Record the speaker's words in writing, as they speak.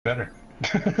Better.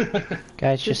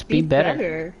 Guys, just be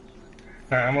better.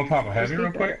 Alright, I'm gonna pop a heavy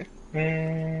real better. quick.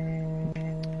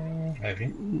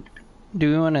 Heavy.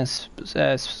 Do we want to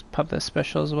pop that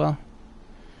special as well?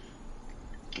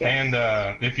 Yes. And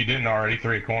if you didn't already,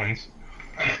 3 coins.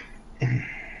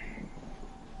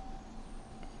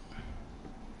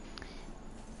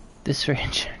 This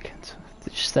range shotguns.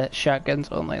 Just that shotguns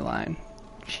only line.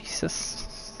 Jesus.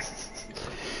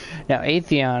 Now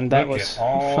Atheon, that was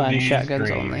fun. Shotguns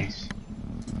only.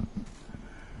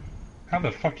 How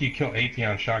the fuck do you kill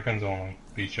Atheon shotguns only?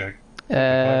 B-check.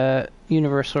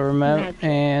 Universal remote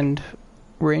and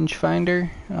rangefinder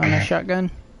on a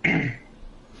shotgun.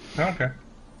 Okay.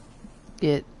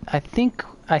 I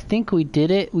think we did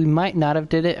it. We might not have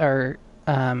did it. Our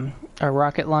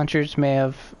rocket launchers may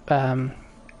have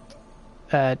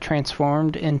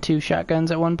transformed into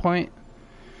shotguns at one point,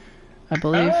 I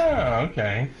believe. Oh,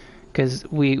 okay. Because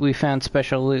we found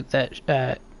special loot that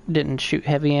didn't shoot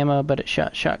heavy ammo, but it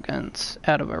shot shotguns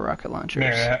out of our rocket launchers.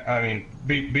 Mary, I mean,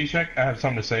 B-check, I have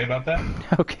something to say about that.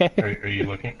 Okay. Are you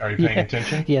looking? Are you paying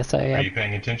attention? Yes, I am. Are you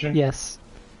paying attention? Yes.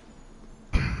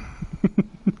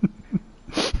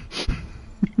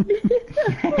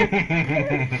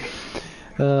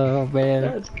 Oh man.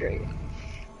 That's great.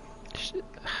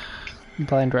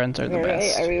 Blind runs are the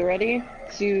best. Alright, are we ready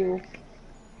to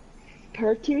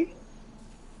party?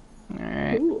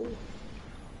 Alright.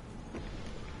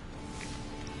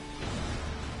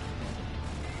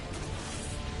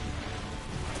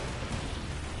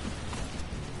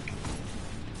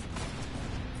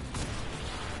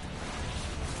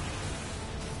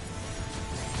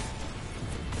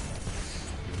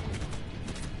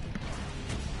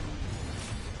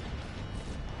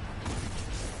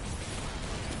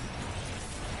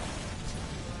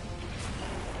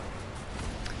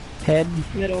 Head.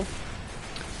 Middle.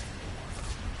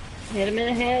 Hit him in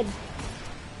the head.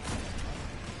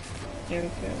 There we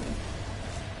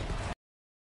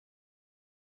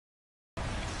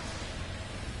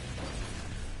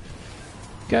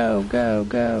go. Go, go,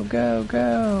 go, go,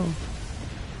 go.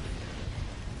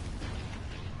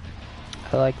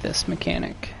 I like this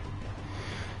mechanic.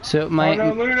 So it might...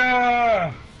 Oh no,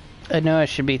 Luna! I know I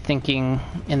should be thinking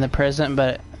in the present,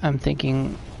 but I'm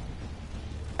thinking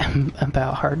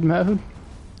about hard mode.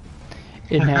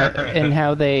 And how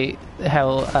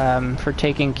for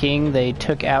taking King they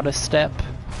took out a step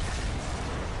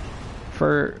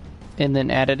and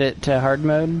then added it to hard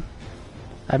mode.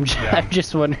 I'm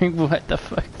just wondering what the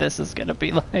fuck this is gonna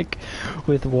be like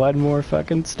with one more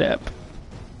fucking step.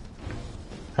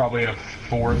 Probably a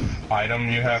 4th item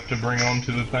you have to bring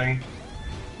onto the thing.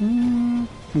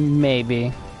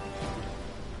 Maybe.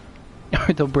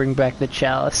 Or they'll bring back the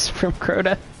chalice from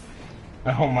Crota.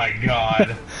 Oh my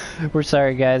god. We're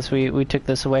sorry guys, we took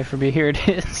this away from you. Here it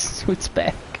is. It's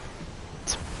back.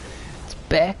 It's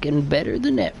back and better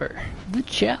than ever. The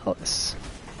chalice.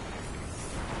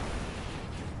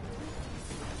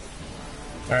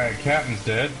 Alright, Captain's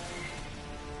dead.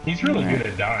 He's really good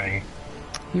at dying.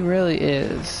 He really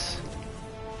is.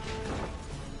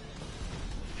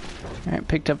 Alright,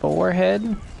 picked up a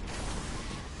warhead.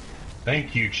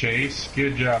 Thank you, Chase.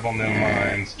 Good job on them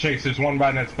mines. Chase, there's one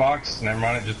by that box. Never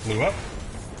mind, it just blew up.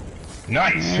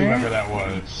 Nice, whoever that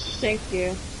was. Thank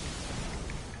you.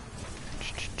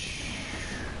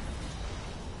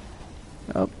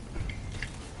 Oh.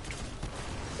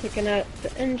 Picking up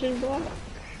the engine block.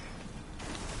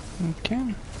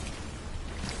 Okay.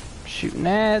 Shooting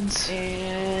ads.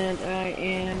 And I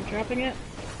am dropping it.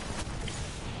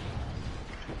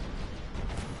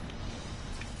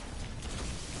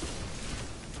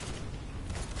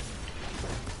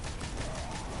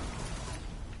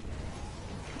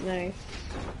 Nice.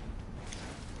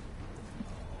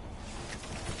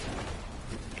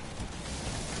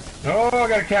 Oh, I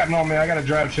got a captain on me. I got a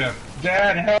drive shaft.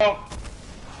 Dad, help!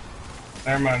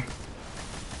 Never mind.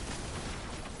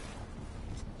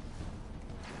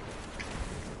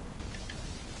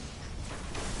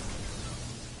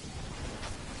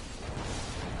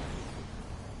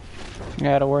 I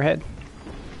got a warhead.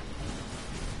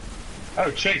 Oh,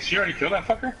 Chase, you already killed that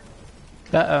fucker?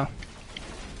 Uh-oh.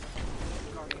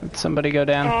 Did somebody go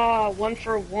down? Ah, 1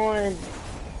 for 1.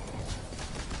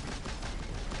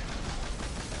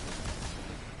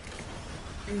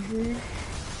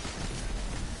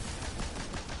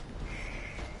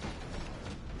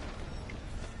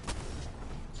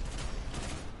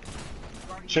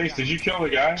 Chase, did you kill the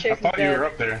guy? Chase I thought you dead. were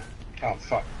up there. Oh,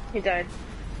 fuck. He died.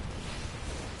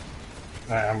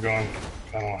 Alright, I'm going.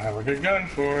 I don't have a good gun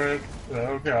for it.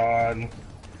 Oh, God.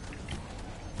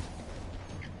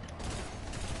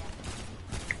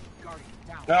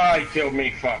 Ah, he killed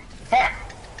me. Fuck. Fuck!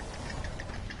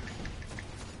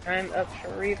 I'm up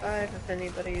for revive if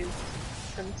anybody's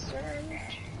concerned.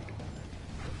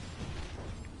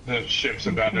 The ship's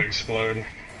about to explode.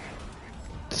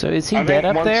 So is he I dead think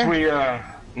up once there?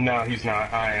 we, no, he's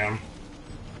not. I am.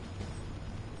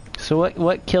 So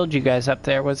what killed you guys up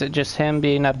there? Was it just him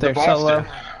being up there The boss solo?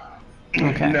 did.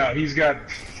 Okay. No, he's got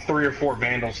 3 or 4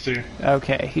 vandals too.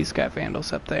 Okay, he's got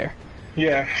vandals up there.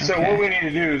 Yeah, so Okay. what we need to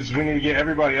do is we need to get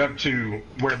everybody up to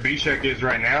where B-Check is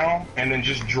right now, and then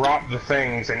just drop the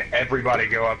things and everybody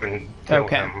go up and kill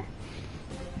Okay. him.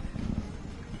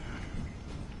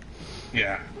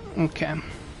 Yeah. Okay.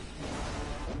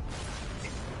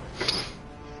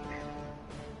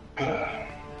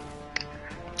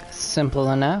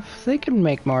 Simple enough. They can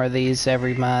make more of these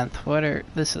every month.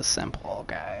 This is simple,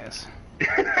 guys.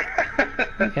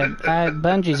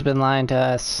 Bungie's been lying to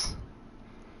us.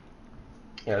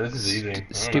 Yeah, this is easy. I don't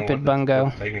know Stupid bungo.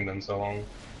 what's taking them so long.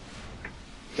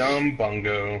 Dumb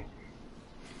bungo.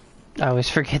 I always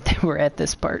forget that we're at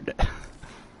this part.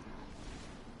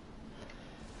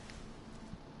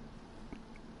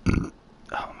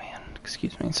 Oh man,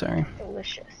 excuse me, sorry.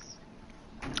 Delicious.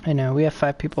 I know, we have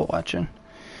 5 people watching.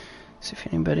 See if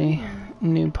anybody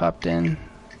new popped in.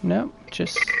 Nope,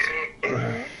 just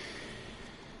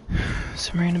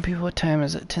some random people. What time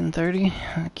is it? 10:30?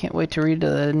 I can't wait to read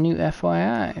the new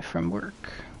FYI from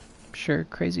work. I'm sure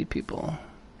crazy people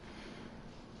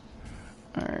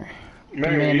are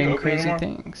demanding crazy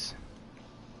things.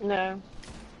 No.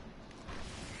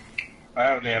 I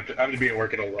have to be at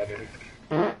work at 11.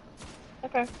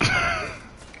 Okay.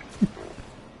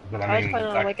 But I was planning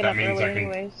on waking up early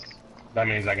anyways. That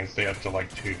means I can stay up till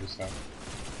like 2, so.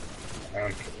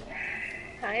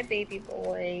 Hi, baby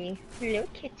boy. Hello,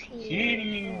 kitty.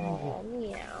 Kitty. Oh,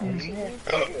 meow.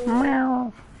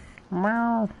 Meow,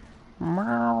 meow,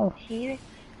 meow. He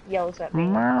yells at me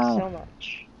Meow. so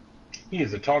much. He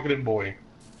is a talkative boy.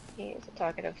 He is a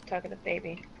talkative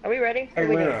baby. Are we ready? Hey, Are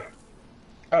we Luna.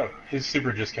 Oh, his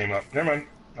super just came up. Never mind.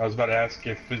 I was about to ask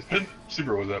if his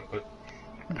super was up, but...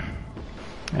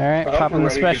 Alright, popping the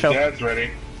special. Dad's ready.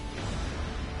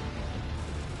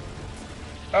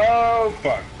 Oh,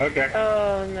 fuck. Okay.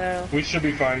 Oh, no. We should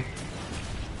be fine.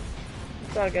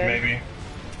 It's all good. Maybe.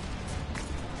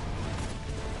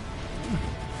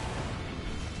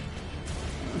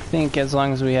 I think as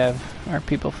long as we have our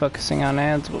people focusing on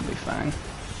ads, we'll be fine.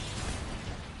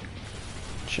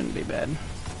 Shouldn't be bad.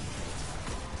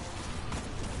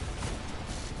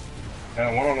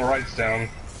 And one on the right's down.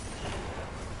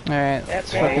 Alright, Yep,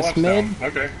 let's One on the focus left's mid. down.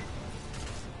 Okay.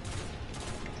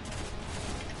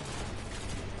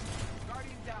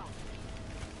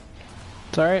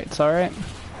 It's alright, it's alright.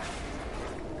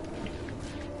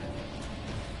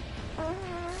 I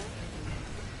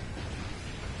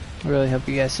really hope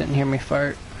you guys didn't hear me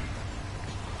fart.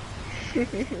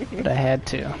 But I had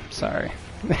to, sorry.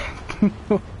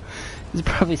 This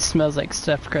probably smells like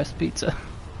stuffed crust pizza.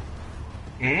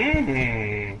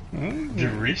 Mmm.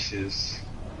 Delicious.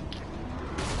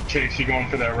 Chase, you going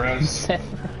for that res?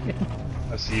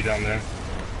 I see you down there.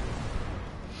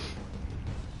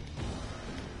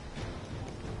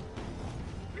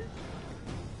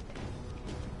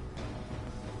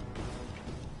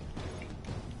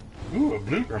 Ooh, a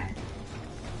blooper.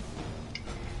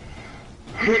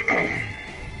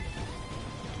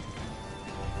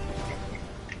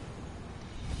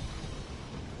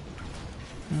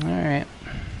 Alright.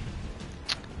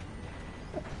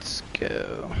 Let's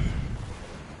go.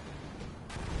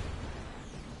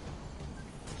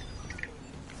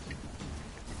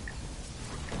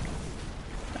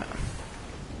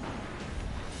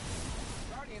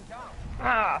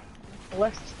 Ah,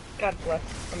 bless, God bless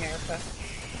America.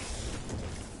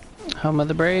 Home of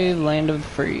the brave, land of the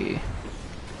free.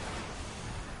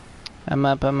 I'm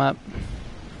up, I'm up.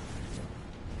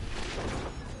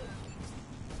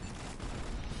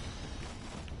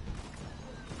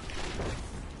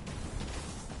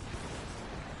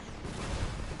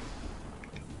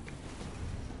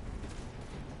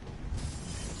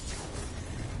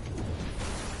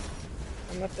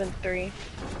 I'm up in 3.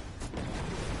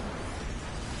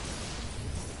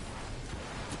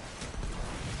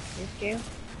 Thank you.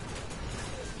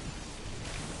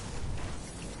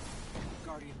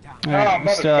 Alright,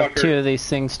 we still have motherfucker. 2 of these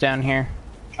things down here.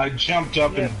 I jumped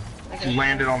up Yep. and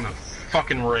landed on the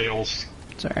fucking rails.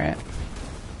 It's alright.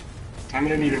 I'm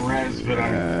gonna need a res, but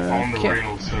I'm on the Okay.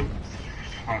 rails, so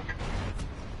fuck.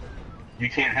 You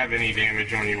can't have any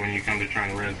damage on you when you come to try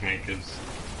and res me, cause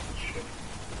shit.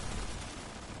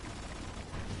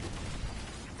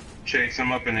 Chase,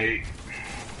 I'm up in 8.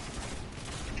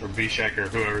 Or B-Shack or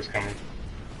whoever's coming.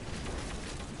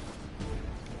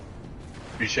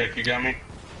 B-Shack, you got me?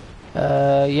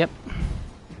 Yep.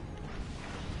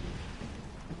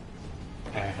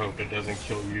 I hope it doesn't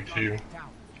kill you too.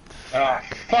 Ah,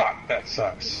 fuck, that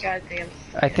sucks. Goddamn.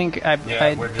 I think I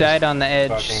We're just died on the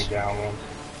fucking edge. down one.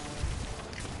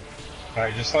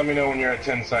 Alright, just let me know when you're at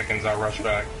 10 seconds, I'll rush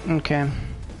back. Okay.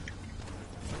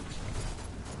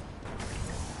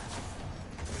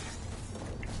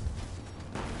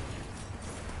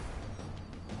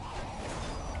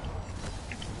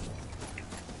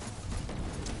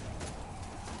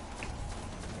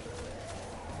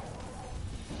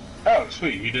 Oh,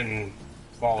 sweet, you didn't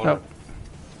follow Oh. up.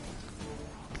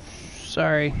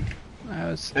 Sorry. I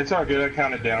was... It's all good, I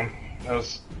counted down. I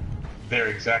was there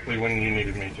exactly when you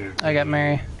needed me to. I got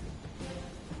Mary.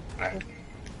 Alright.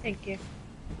 Thank you.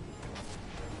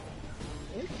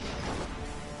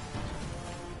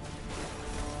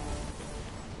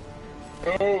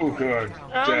 Oh, good.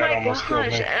 Oh Dad my almost killed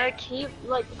gosh, me. I keep,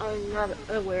 like, I'm not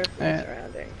aware of my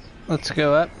surroundings. Let's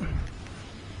go up.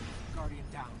 Guardian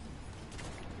down.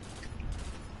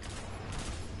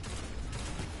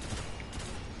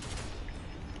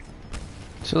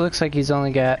 So it looks like he's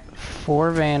only got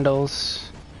 4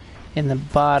 Vandals in the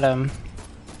bottom.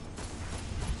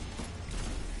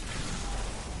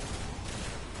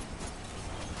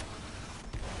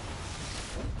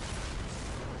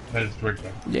 That's weird.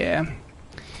 Yeah.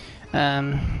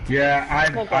 Yeah, I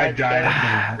died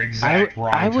at the exact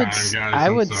wrong time, guys.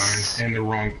 I'm sorry. In the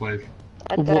wrong place.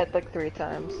 I died like 3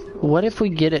 times. What if we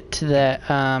get it to that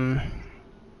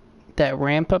that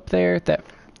ramp up there, that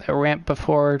ramp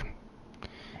before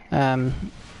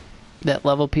that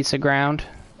level piece of ground?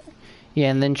 Yeah,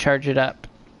 and then charge it up.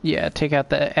 Yeah, take out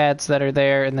the ads that are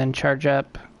there and then charge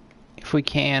up if we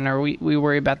can, or we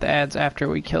worry about the ads after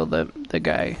we kill the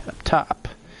guy up top.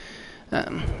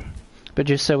 But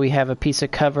just so we have a piece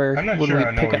of cover. I'm not when sure we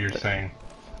I know pick what up you're saying.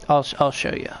 I'll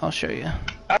show you. I'll show you.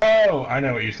 Oh, I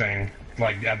know what you're saying.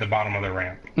 Like at the bottom of the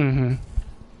ramp. Mm-hmm.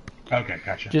 Okay,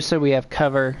 gotcha. Just so we have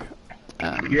cover.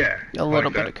 Yeah. A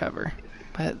little like bit that. of cover.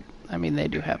 But, I mean, they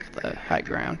do have the high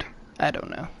ground. I don't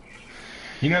know.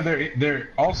 You know, there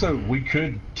also, we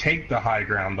could take the high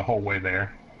ground the whole way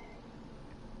there.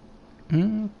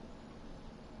 Hmm.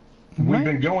 We've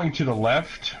been going to the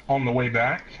left on the way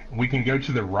back. We can go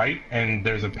to the right, and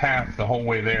there's a path the whole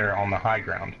way there on the high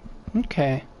ground.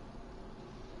 Okay.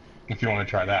 If you want to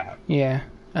try that. Yeah.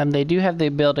 They do have the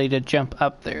ability to jump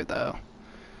up there, though.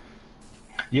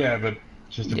 Yeah, but it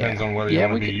just depends Yeah. on whether you Yeah,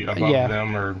 want to we be could- above yeah.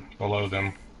 them or below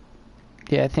them.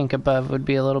 Yeah, I think above would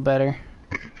be a little better.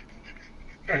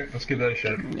 Alright, let's give that a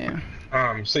shot.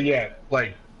 Yeah. So yeah,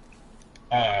 like,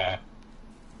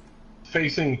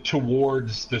 facing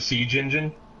towards the siege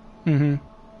engine, Mm-hmm.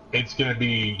 it's gonna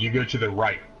be, you go to the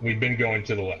right. We've been going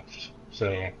to the left.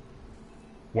 So,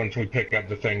 once we pick up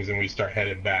the things and we start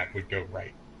headed back, we go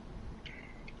right.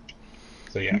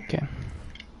 So yeah. Okay.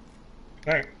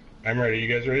 Alright, I'm ready. You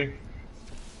guys ready?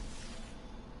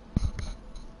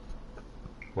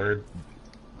 Word.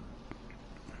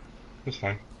 That's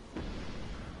fine.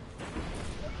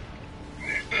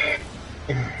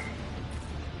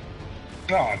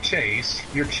 Aw, Chase,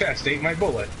 your chest ate my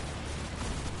bullet.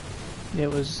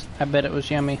 I bet it was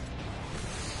yummy.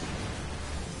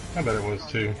 I bet it was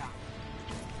too.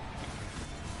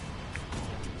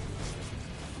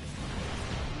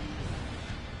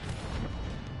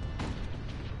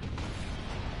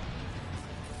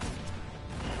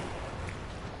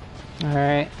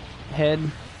 Alright. Head.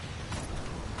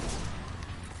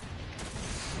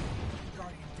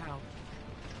 Guardian down.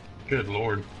 Good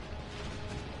lord.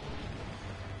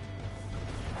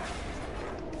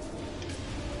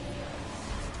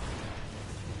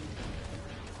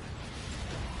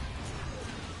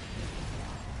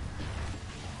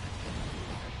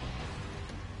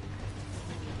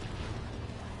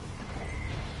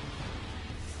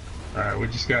 Alright, we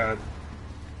just got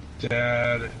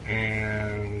Dad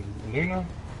and Luna.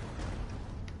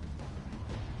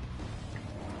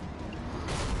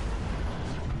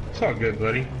 It's all good,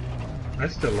 buddy. I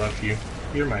still love you.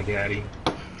 You're my daddy.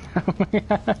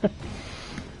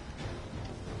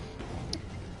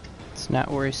 It's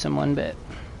not worrisome one bit.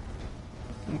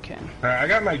 Okay. Alright, I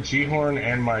got my G-Horn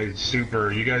and my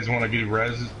Super. You guys want to do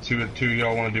res? Two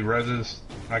y'all want to do reses?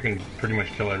 I can pretty much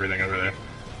kill everything over there.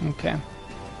 Okay.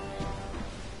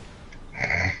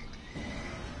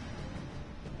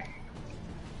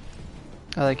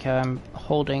 I like how I'm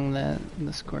holding the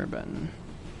square button.